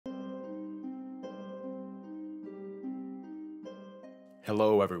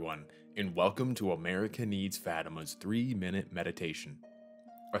Hello everyone, and welcome to America Needs Fatima's 3-minute meditation,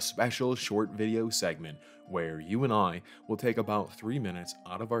 a special short video segment where you and I will take about 3 minutes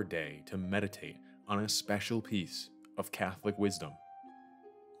out of our day to meditate on a special piece of Catholic wisdom.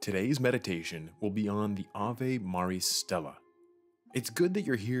 Today's meditation will be on the Ave Maris Stella. It's good that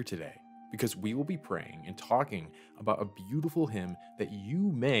you're here today because we will be praying and talking about a beautiful hymn that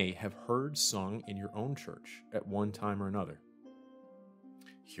you may have heard sung in your own church at one time or another.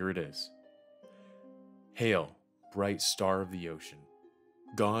 Here it is. Hail, bright star of the ocean,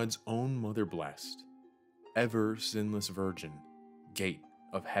 God's own mother blessed, ever sinless virgin, gate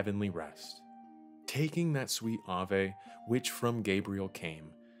of heavenly rest. Taking that sweet Ave, which from Gabriel came,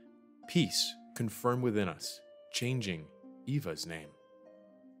 peace confirm within us, changing Eva's name.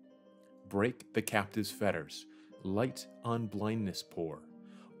 Break the captive's fetters, light on blindness pour,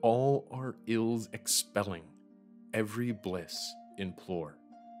 all our ills expelling, every bliss implore.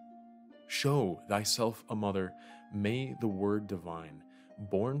 Show thyself a mother, may the word divine,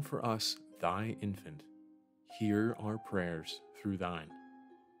 born for us thy infant, hear our prayers through thine.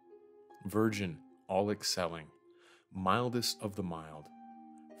 Virgin, all excelling, mildest of the mild,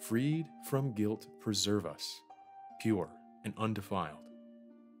 freed from guilt preserve us, pure and undefiled.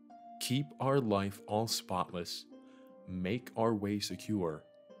 Keep our life all spotless, make our way secure,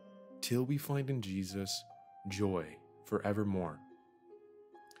 till we find in Jesus joy forevermore.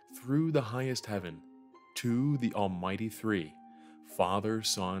 Through the highest heaven, to the Almighty Three, Father,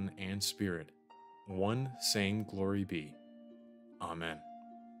 Son, and Spirit, one same glory be. Amen.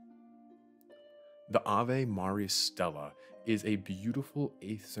 The Ave Maris Stella is a beautiful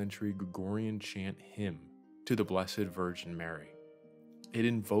 8th century Gregorian chant hymn to the Blessed Virgin Mary. It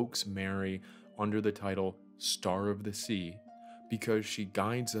invokes Mary under the title Star of the Sea because she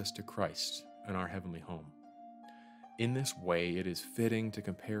guides us to Christ and our heavenly home. In this way, it is fitting to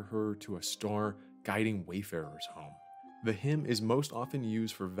compare her to a star guiding wayfarers home. The hymn is most often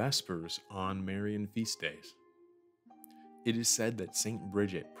used for Vespers on Marian feast days. It is said that Saint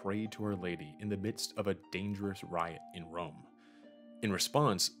Bridget prayed to Our Lady in the midst of a dangerous riot in Rome. In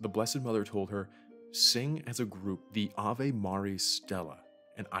response, the Blessed Mother told her, "Sing as a group the Ave Maris Stella,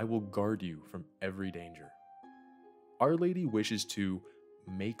 and I will guard you from every danger." Our Lady wishes to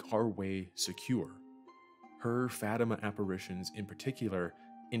make our way secure. Her Fatima apparitions in particular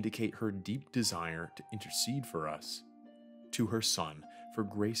indicate her deep desire to intercede for us, to her Son, for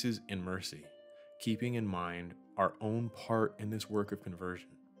graces and mercy, keeping in mind our own part in this work of conversion.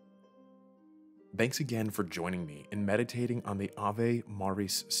 Thanks again for joining me in meditating on the Ave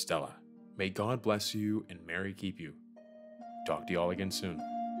Maris Stella. May God bless you and Mary keep you. Talk to you all again soon.